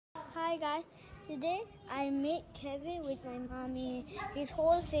Hi guys, today I made Kevin with my mommy. His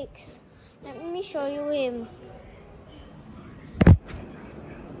whole fix. Let me show you him.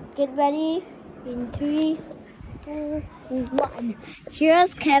 Get ready in 3, 2, 1.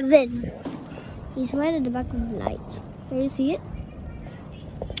 Here's Kevin. He's right at the back of the light. Can you see it?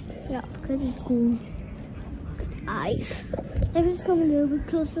 Yeah, because it's cool. Eyes. Let me just come a little bit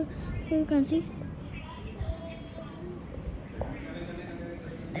closer so you can see.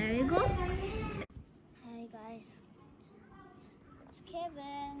 There you go. Hi guys, it's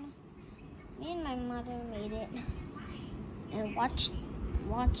Kevin. Me and my mother made it. And watch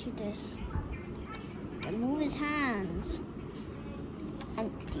this. And move his hands.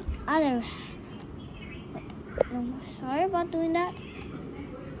 And the other. Sorry about doing that.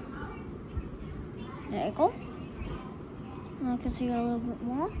 There you go. And I can see a little bit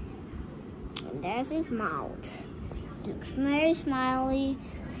more. And there's his mouth. Looks very smiley.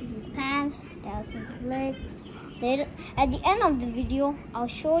 His pants, there's his legs. Later, at the end of the video, I'll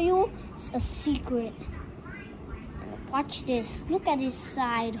show you a secret. Watch this. Look at his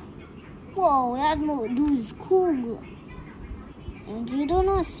side. Whoa, that dude is cool. And you don't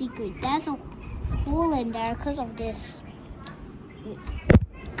know a secret. There's a hole in there because of this.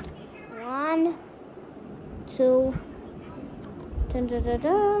 1, 2, dun dun dun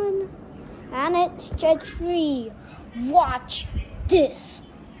dun. And it's a tree. Watch this.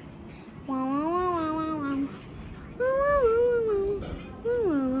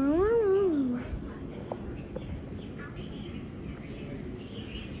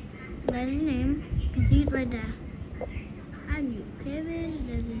 That's his name. You can see it right there. And you, Kevin,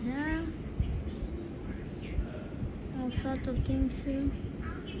 there's his hair. All sorts of things too.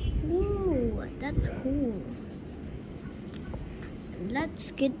 Whoa, that's cool.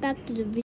 Let's get back to the video.